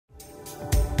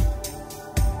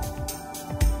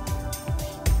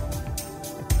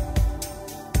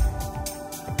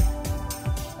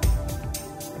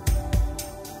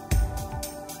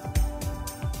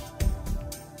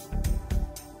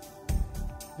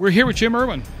We're here with Jim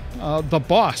Irwin, the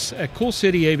boss at Cool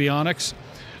City Avionics.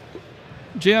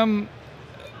 Jim,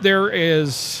 there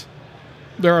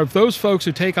are those folks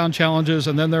who take on challenges,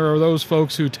 and then there are those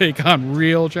folks who take on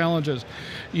real challenges.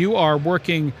 You are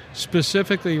working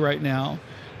specifically right now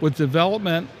with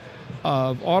development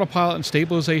of autopilot and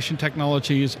stabilization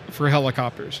technologies for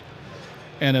helicopters.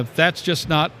 And if that's just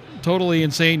not totally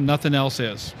insane, nothing else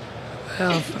is.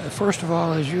 Well, first of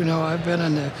all, as you know, I've been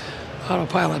in the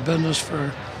autopilot business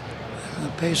for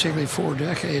basically 4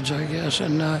 decades, I guess.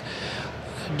 And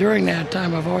during that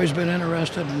time, I've always been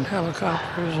interested in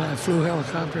helicopters. I flew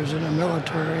helicopters in the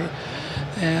military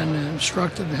and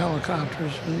instructed in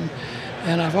helicopters.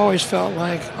 And I've always felt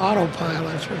like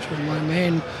autopilots, which was my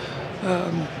main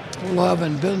love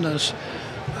in business,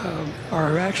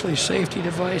 are actually safety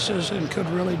devices and could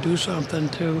really do something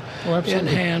to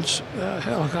enhance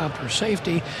helicopter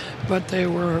safety. But they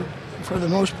were, for the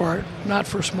most part, not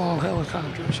for small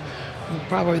helicopters,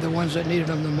 probably the ones that needed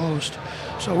them the most.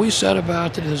 So we set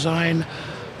about to design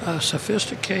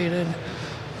sophisticated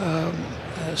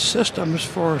systems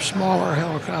for smaller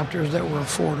helicopters that were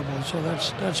affordable. So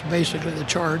that's basically the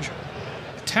charge.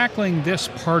 Tackling this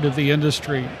part of the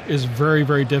industry is very,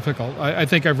 very difficult. I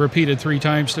think I've repeated 3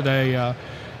 times today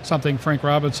something Frank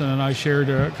Robinson and I shared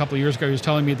a couple of years ago. He was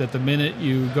telling me that the minute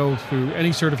you go through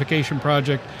any certification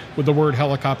project with the word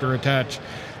helicopter attached,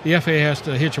 the FAA has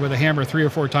to hit you with a hammer 3 or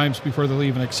 4 times before they'll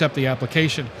even accept the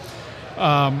application.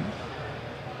 But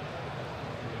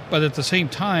at the same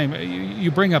time,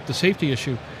 you bring up the safety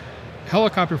issue.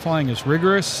 Helicopter flying is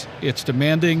rigorous, it's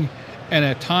demanding, and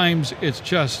at times it's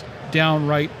just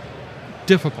downright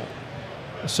difficult.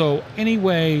 So any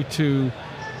way to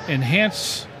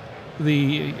enhance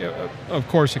the, of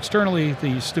course, externally,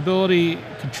 the stability,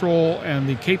 control, and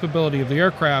the capability of the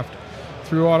aircraft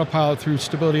through autopilot, through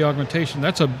stability augmentation,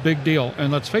 that's a big deal.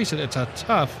 And let's face it, it's a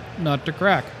tough nut to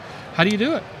crack. How do you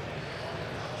do it?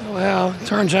 Well, it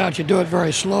turns out you do it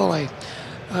very slowly.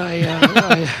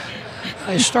 I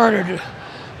started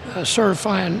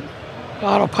certifying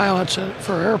autopilots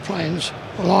for airplanes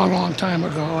a long, long time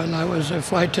ago, and I was a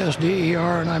flight test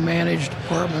DER, and I managed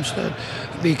departments that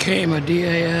became a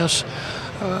DAS.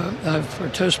 I've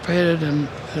participated, and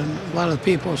a lot of the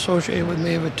people associated with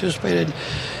me have participated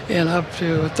in up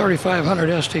to 3,500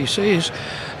 STCs,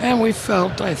 and we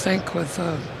felt, I think, with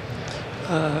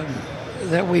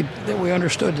that we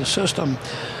understood the system.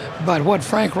 But what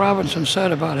Frank Robinson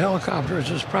said about helicopters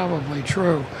is probably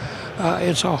true.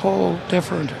 It's a whole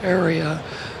different area.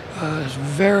 It's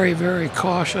very, very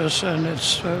cautious, and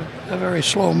it's very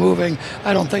slow moving.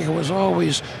 I don't think it was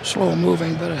always slow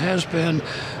moving, but it has been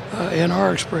in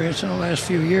our experience in the last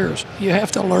few years. You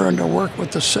have to learn to work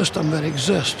with the system that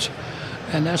exists,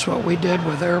 and that's what we did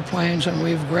with airplanes, and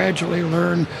we've gradually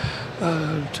learned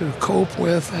to cope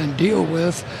with and deal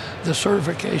with the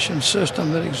certification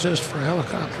system that exists for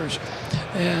helicopters.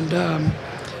 And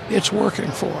it's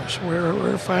working for us.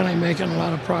 We're finally making a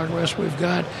lot of progress. We've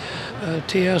got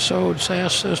TSO'd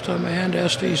SAS system and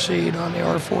STC'd on the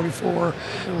R-44.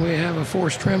 We have a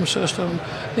force trim system.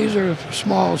 These are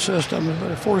small systems,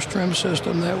 but a force trim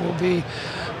system that will be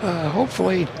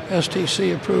hopefully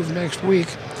STC approved next week.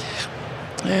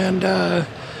 And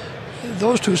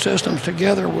those 2 systems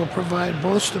together will provide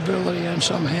both stability and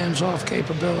some hands-off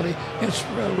capability. It's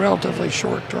relatively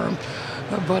short-term,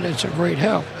 but it's a great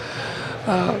help.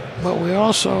 But we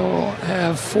also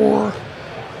have 4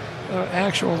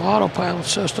 actual autopilot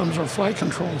systems or flight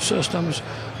control systems,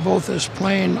 both as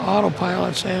plain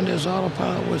autopilots and as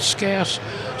autopilot with SCAS,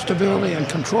 stability and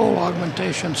control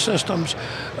augmentation systems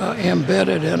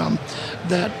embedded in them,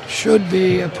 that should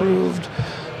be approved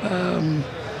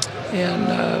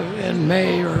in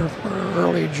May or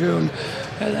early June.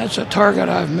 And that's a target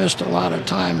I've missed a lot of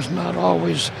times, not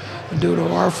always due to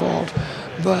our fault,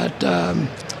 but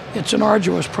it's an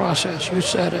arduous process. You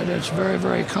said it. It's very,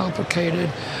 very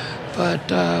complicated, but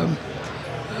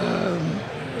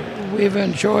we've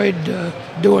enjoyed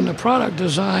doing the product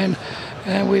design,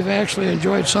 and we've actually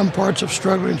enjoyed some parts of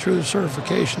struggling through the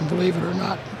certification, believe it or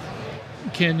not.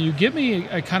 Can you give me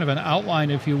a kind of an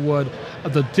outline, if you would,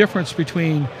 of the difference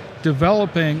between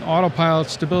developing autopilot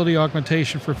stability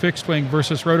augmentation for fixed wing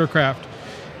versus rotorcraft,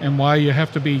 and why you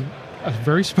have to be a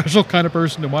very special kind of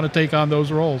person to want to take on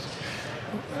those roles?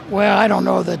 Well, I don't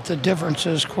know that the difference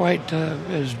is quite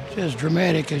as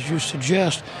dramatic as you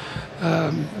suggest.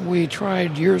 We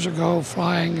tried years ago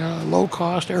flying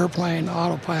low-cost airplane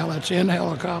autopilots in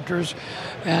helicopters,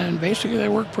 and basically they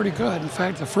worked pretty good. In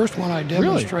fact, the first one I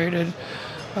demonstrated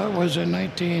was in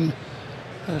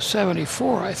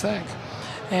 1974, I think.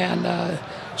 And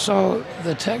so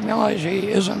the technology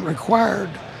isn't required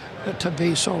to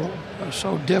be so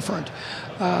different.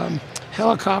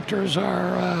 Helicopters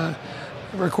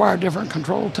require different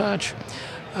control touch.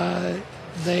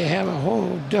 They have a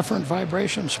whole different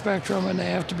vibration spectrum, and they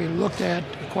have to be looked at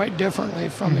quite differently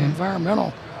from the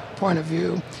environmental point of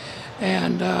view.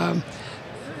 And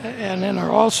then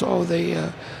also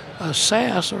the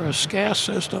SAS or a SCAS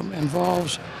system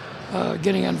involves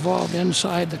getting involved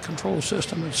inside the control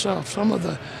system itself. Some of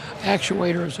the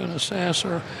actuators in a SAS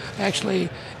are actually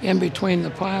in between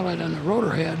the pilot and the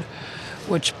rotor head,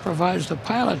 which provides the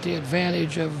pilot the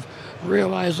advantage of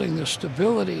realizing the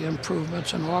stability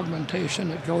improvements and augmentation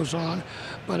that goes on,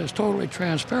 but it's totally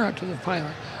transparent to the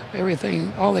pilot.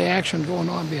 Everything, all the action going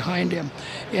on behind him.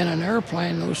 In an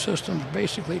airplane, those systems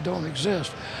basically don't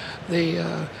exist.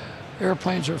 The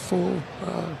airplanes are full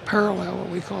parallel, what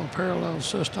we call parallel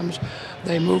systems.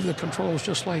 They move the controls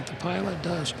just like the pilot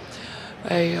does.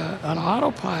 An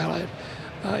autopilot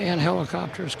in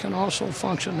helicopters can also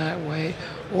function that way,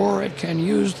 or it can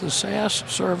use the SAS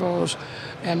servos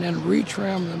and then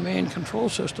retrim the main control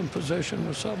system position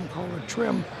with something called a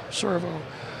trim servo.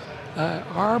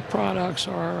 Our products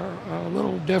are a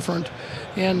little different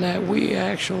in that we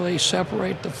actually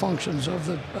separate the functions of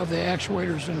the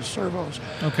actuators and the servos.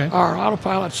 Okay. Our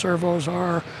autopilot servos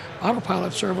are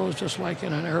autopilot servos, just like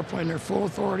in an airplane. They're full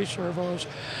authority servos,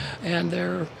 and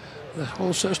the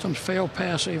whole system's fail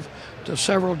passive to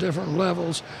several different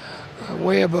levels,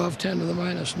 way above 10 to the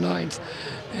minus ninth.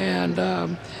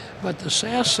 And but the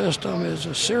SAS system is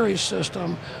a series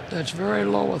system that's very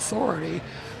low authority.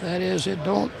 That is, it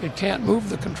can't move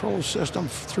the control system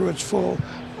through its full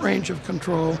range of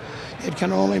control. It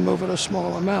can only move it a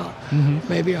small amount,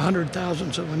 maybe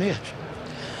 100,000ths of an inch.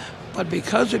 But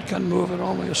because it can move it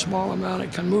only a small amount,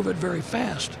 it can move it very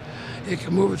fast. It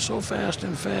can move it so fast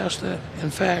that,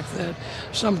 in fact, that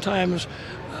sometimes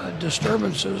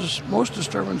most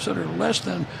disturbances that are less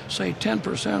than, say,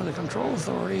 10% of the control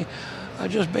authority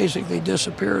just basically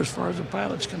disappear as far as the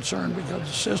pilot's concerned, because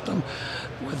the system,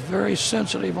 with very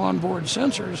sensitive onboard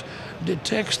sensors,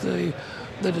 detects the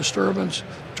disturbance,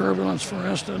 turbulence, for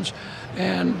instance,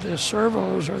 and the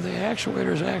servos or the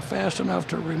actuators act fast enough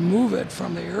to remove it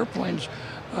from the airplane's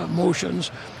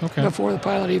motions before the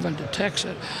pilot even detects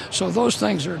it. So those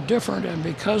things are different, and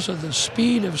because of the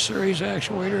speed of series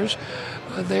actuators,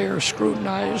 they are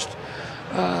scrutinized.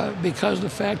 Because of the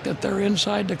fact that they're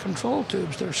inside the control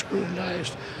tubes, they're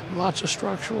scrutinized. Lots of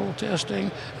structural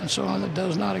testing and so on that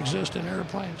does not exist in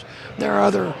airplanes. There are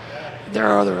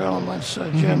other elements,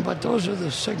 Jim, but those are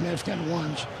the significant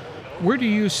ones. Where do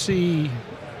you see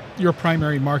your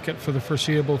primary market for the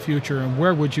foreseeable future, and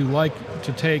where would you like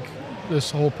to take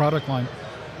this whole product line?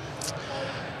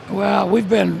 Well, we've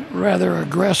been rather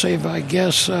aggressive, I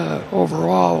guess,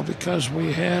 overall, because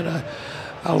we had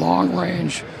a long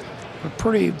range, a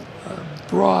pretty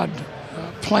broad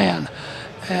plan.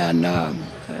 And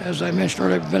as I mentioned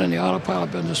earlier, I've been in the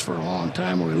autopilot business for a long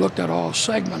time. We looked at all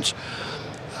segments.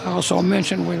 I also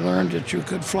mentioned we learned that you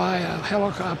could fly a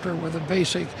helicopter with a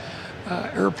basic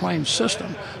airplane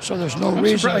system. So there's no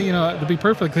reason. To be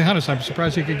perfectly honest, I'm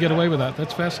surprised you could get away with that.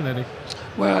 That's fascinating.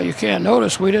 Well, you can't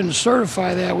notice we didn't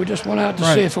certify that. We just went out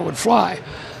to see if it would fly.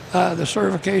 The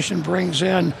certification brings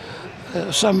in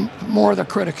some more of the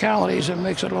criticalities and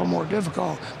makes it a little more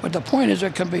difficult. But the point is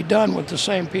it can be done with the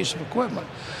same piece of equipment.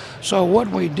 So what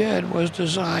we did was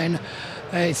design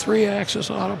a 3-axis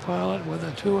autopilot with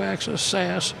a 2-axis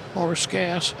SAS or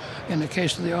SCAS, in the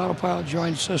case of the autopilot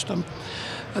joint system,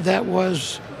 that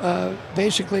was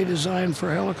basically designed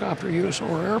for helicopter use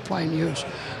or airplane use.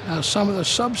 Now, some of the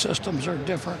subsystems are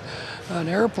different. An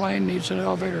airplane needs an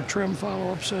elevator trim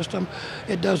follow-up system.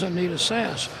 It doesn't need a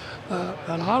SAS.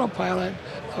 An autopilot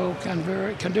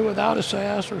can do without a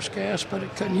SAS or SCAS, but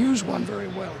it can use one very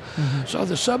well. So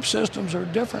the subsystems are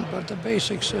different, but the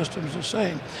basic system's the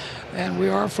same. And we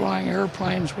are flying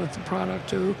airplanes with the product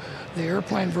too. The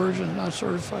airplane version is not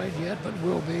certified yet, but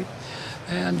will be.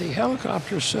 And the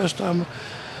helicopter system,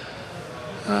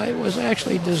 it was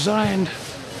actually designed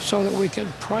so that we could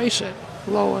price it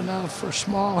low enough for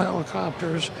small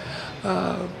helicopters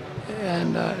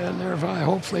and thereby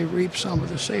hopefully reap some of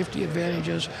the safety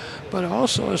advantages, but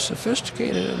also is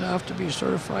sophisticated enough to be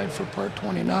certified for Part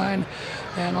 29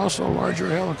 and also larger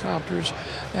helicopters.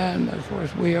 And of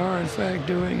course, we are in fact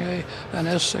doing an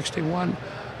S-61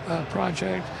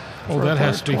 project. Oh, that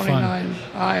has to be fun. 29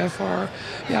 IFR.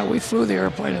 Yeah, we flew the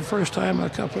airplane the first time a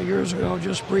couple of years ago,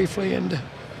 just briefly, and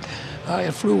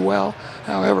It flew well.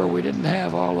 However, we didn't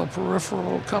have all the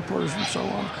peripheral couplers and so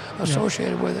on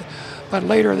associated with it. But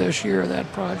later this year,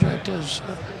 that project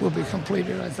will be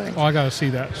completed, I think. Oh, I got to see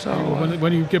that. So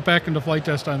when you get back into flight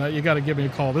test on that, you got to give me a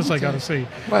call. This I got to see.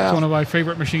 Well, it's one of my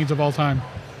favorite machines of all time.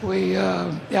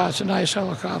 It's a nice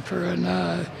helicopter,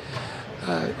 and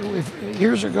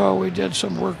years ago we did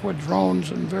some work with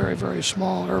drones and very, very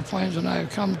small airplanes, and I've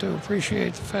come to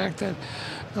appreciate the fact that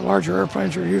the larger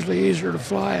airplanes are usually easier to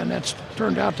fly, and that's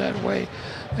turned out that way,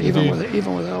 even with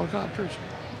helicopters.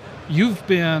 You've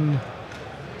been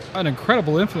an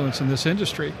incredible influence in this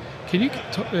industry. Can you,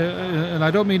 and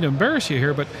I don't mean to embarrass you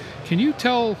here, but can you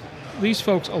tell these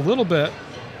folks a little bit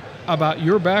about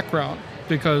your background?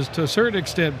 Because to a certain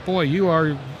extent, boy, you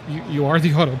are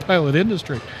the autopilot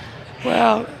industry.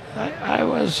 Well, I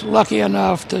was lucky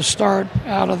enough to start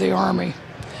out of the Army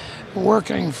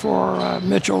working for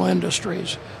Mitchell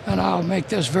Industries, and I'll make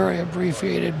this very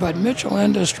abbreviated, but Mitchell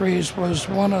Industries was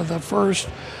one of the first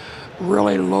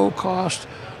really low-cost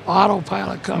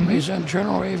autopilot companies in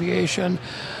general aviation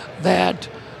that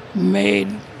made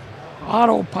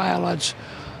autopilots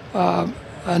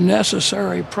a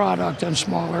necessary product in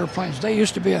small airplanes. They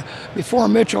used to be before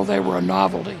Mitchell, they were a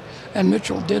novelty, and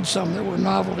Mitchell did some that were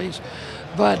novelties,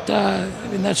 but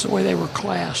that's the way they were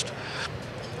classed,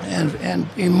 and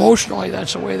emotionally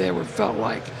that's the way they were felt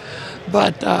like,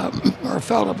 or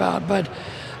felt about. But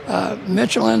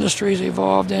Mitchell Industries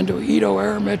evolved into Edo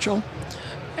Air Mitchell,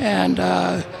 and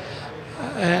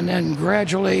then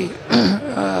gradually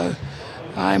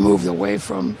I moved away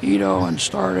from Edo and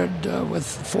started with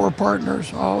 4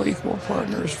 partners, all equal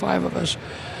partners, 5 of us,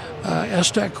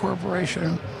 S-TEC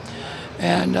Corporation,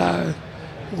 and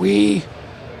we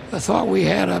thought we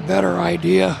had a better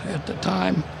idea at the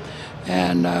time,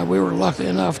 and we were lucky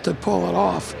enough to pull it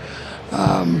off.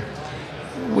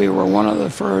 We were one of the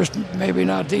first, maybe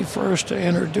not the first, to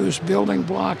introduce building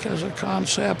block as a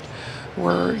concept,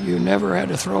 where you never had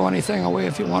to throw anything away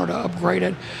if you wanted to upgrade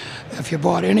it. If you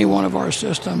bought any one of our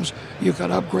systems, you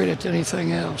could upgrade it to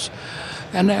anything else.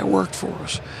 And that worked for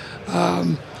us.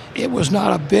 It was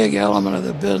not a big element of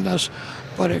the business,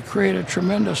 but it created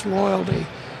tremendous loyalty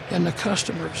in the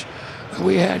customers.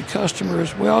 We had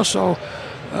customers. We also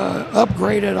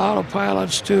upgraded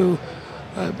autopilots to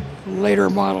later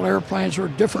model airplanes or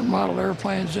different model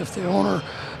airplanes if the owner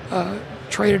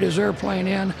traded his airplane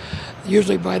in.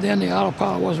 Usually by then the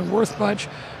autopilot wasn't worth much,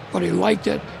 but he liked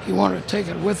it. He wanted to take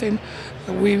it with him.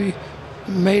 We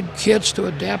made kits to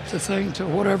adapt the thing to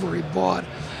whatever he bought.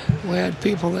 We had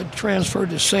people that transferred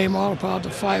the same autopilot to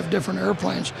 5 different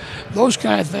airplanes. Those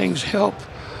kind of things help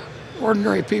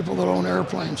ordinary people that own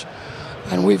airplanes.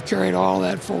 And we've carried all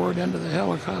that forward into the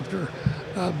helicopter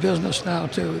business now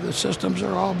too. The systems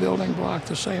are all building block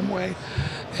the same way.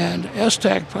 And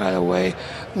S-TEC, by the way,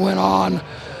 went on,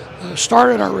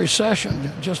 started a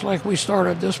recession, just like we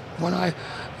started this when I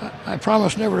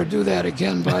promise never to do that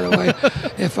again, by the way,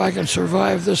 if I can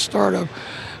survive this startup.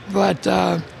 But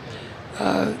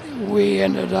we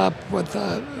ended up with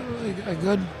a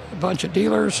good bunch of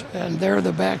dealers, and they're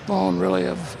the backbone really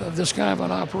of this kind of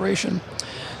an operation.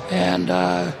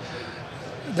 And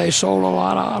they sold a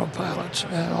lot of autopilots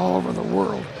and all over the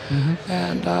world.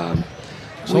 And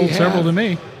sold several to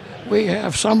me. We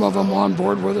have some of them on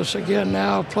board with us again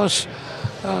now, plus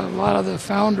a lot of the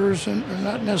founders, and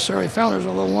not necessarily founders,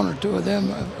 although 1 or 2 of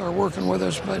them are working with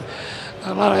us, but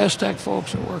a lot of S-TEC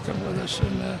folks are working with us.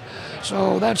 And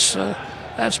so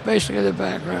that's basically the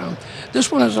background.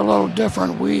 This one is a little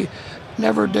different. We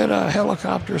never did a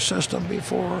helicopter system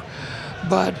before,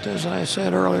 but as I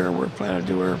said earlier, we're planning to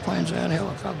do airplanes and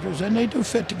helicopters, and they do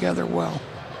fit together well.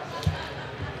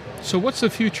 So what's the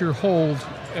future hold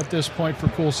at this point for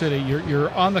Cool City?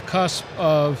 You're on the cusp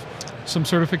of some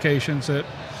certifications that,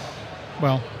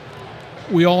 well,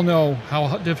 we all know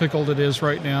how difficult it is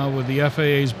right now with the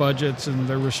FAA's budgets and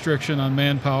the restriction on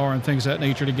manpower and things of that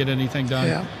nature to get anything done.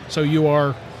 Yeah. So you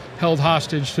are held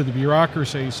hostage to the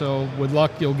bureaucracy. So with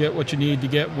luck, you'll get what you need to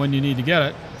get when you need to get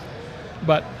it.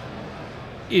 But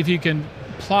if you can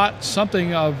plot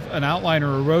something of an outline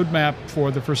or a roadmap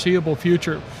for the foreseeable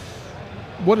future,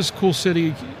 what does Cool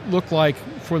City look like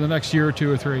for the next year or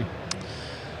 2 or 3?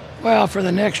 Well, for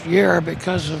the next year,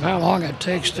 because of how long it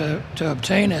takes to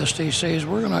obtain STCs,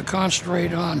 we're going to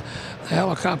concentrate on the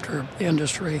helicopter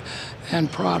industry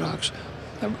and products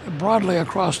broadly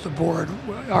across the board.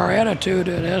 Our attitude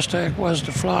at S-TEC was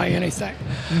to fly anything.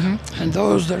 And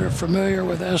those that are familiar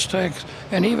with S-TEC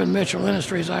and even Mitchell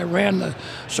Industries, I ran the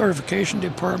certification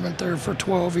department there for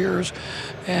 12 years,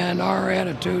 and our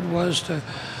attitude was to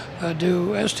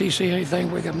do STC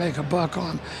anything we could make a buck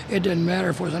on. It didn't matter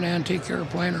if it was an antique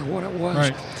airplane or what it was.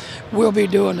 Right. We'll be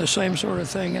doing the same sort of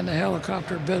thing in the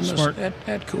helicopter business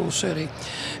at Cool City.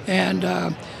 And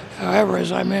however,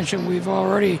 as I mentioned, we've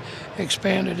already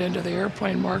expanded into the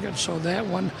airplane market, so that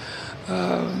one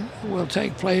will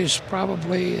take place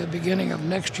probably at the beginning of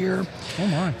next year. Oh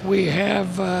my. We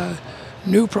have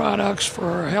new products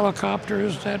for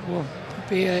helicopters that will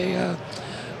be a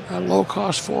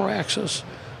low-cost 4-axis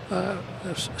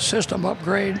system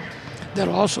upgrade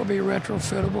that'll also be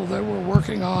retrofittable that we're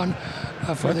working on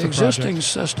for the existing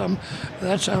system.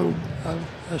 That's a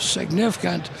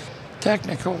significant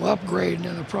technical upgrade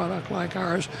in a product like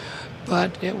ours,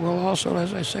 but it will also,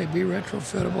 as I say, be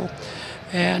retrofittable.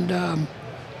 And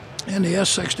in the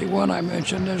S-61 I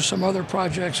mentioned, there's some other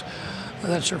projects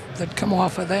that come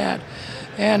off of that.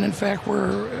 And in fact,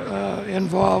 we're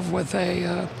involved with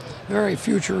a very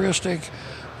futuristic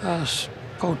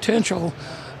potential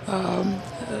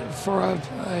for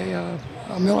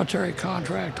a military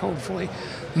contract, hopefully,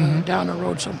 down the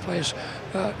road someplace,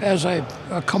 as a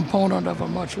component of a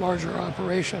much larger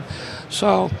operation.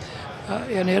 So,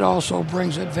 and it also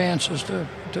brings advances to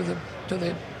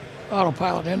the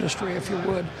autopilot industry, if you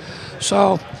would.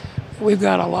 So, we've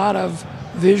got a lot of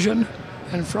vision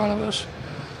in front of us.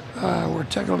 We're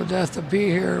tickled to death to be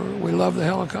here. We love the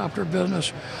helicopter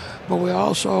business, but we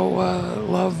also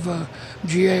love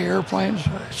GA airplanes.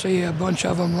 I see a bunch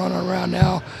of them running around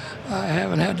now. I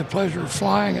haven't had the pleasure of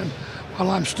flying, and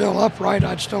while I'm still upright,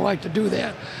 I'd still like to do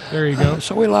that. There you go.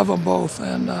 So we love them both,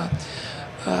 and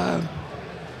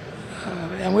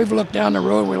we've looked down the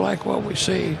road. We like what we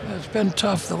see. It's been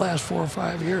tough the last 4 or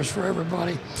 5 years for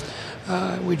everybody.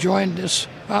 We joined this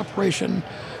operation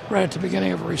right at the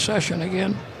beginning of a recession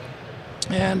again,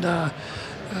 and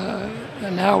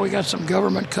now we got some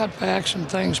government cutbacks and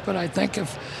things. But I think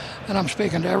and I'm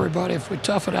speaking to everybody, if we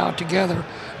tough it out together,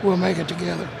 we'll make it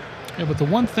together. Yeah, but the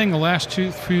one thing the last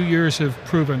few years have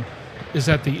proven is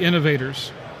that the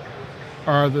innovators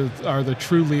are the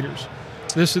true leaders.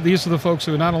 These are the folks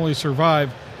who not only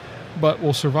survive, but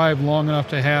will survive long enough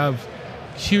to have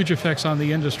huge effects on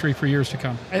the industry for years to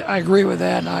come. I agree with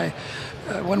that. And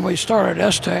when we started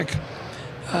S-TEC,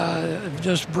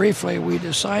 just briefly, we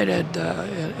decided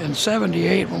in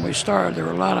 '78 when we started, there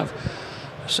were a lot of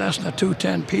Cessna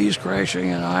 210Ps crashing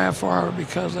in IFR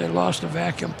because they lost the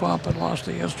vacuum pump and lost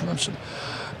the instruments, and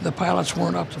the pilots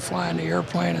weren't up to flying the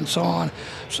airplane and so on.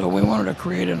 So we wanted to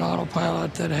create an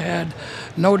autopilot that had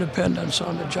no dependence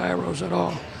on the gyros at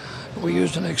all. We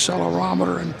used an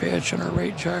accelerometer and pitch and a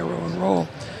rate gyro and roll.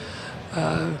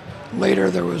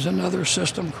 Later, there was another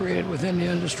system created within the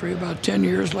industry about 10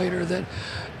 years later that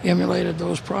emulated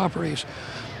those properties.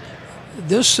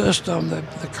 This system, the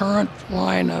current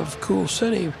line of Cool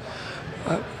City,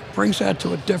 brings that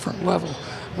to a different level.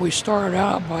 We started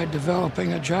out by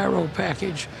developing a gyro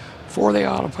package for the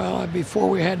autopilot before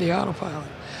we had the autopilot.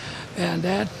 And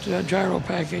that gyro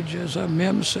package is a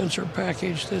MEMS sensor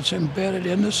package that's embedded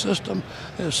in the system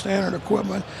as standard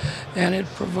equipment, and it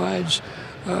provides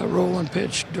roll and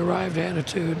pitch derived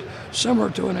attitude, similar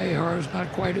to an AHRS,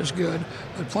 not quite as good,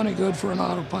 but plenty good for an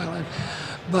autopilot.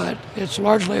 But it's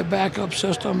largely a backup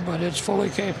system, but it's fully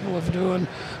capable of doing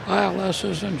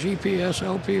ILSs and GPS,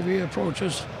 LPV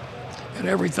approaches, and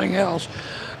everything else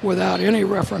without any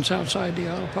reference outside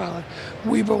the autopilot.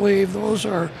 We believe those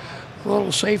are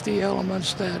little safety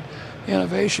elements that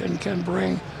innovation can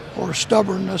bring, or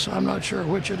stubbornness. I'm not sure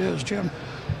which it is, Jim.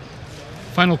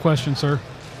 Final question, sir.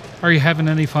 Are you having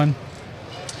any fun?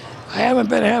 I haven't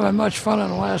been having much fun in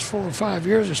the last 4 or 5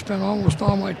 years. I spent almost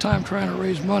all my time trying to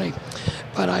raise money.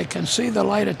 But I can see the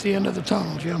light at the end of the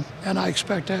tunnel, Jim, and I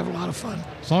expect to have a lot of fun.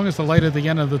 As long as the light at the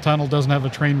end of the tunnel doesn't have a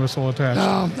train whistle attached.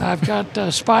 No, I've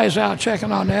got spies out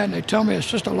checking on that, and they tell me it's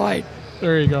just a light.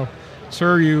 There you go.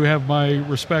 Sir, you have my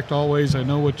respect always. I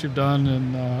know what you've done,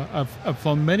 and I've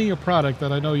flown many a product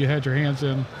that I know you had your hands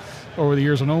in over the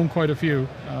years, and owned quite a few.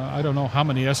 I don't know how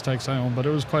many S-TECs I own, but it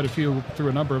was quite a few through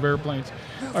a number of airplanes.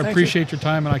 Well, I appreciate your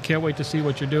time, and I can't wait to see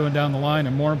what you're doing down the line.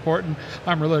 And more important,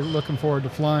 I'm really looking forward to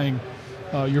flying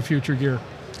your future gear.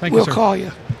 Thank you, sir. We'll call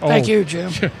you. Thank you,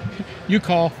 Jim. You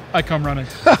call, I come running.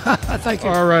 Thank you.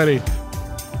 All righty.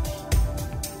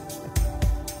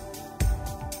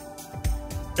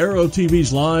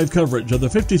 Aero-TV's live coverage of the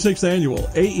 56th Annual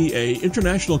AEA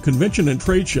International Convention and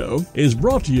Trade Show is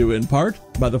brought to you in part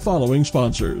by the following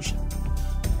sponsors.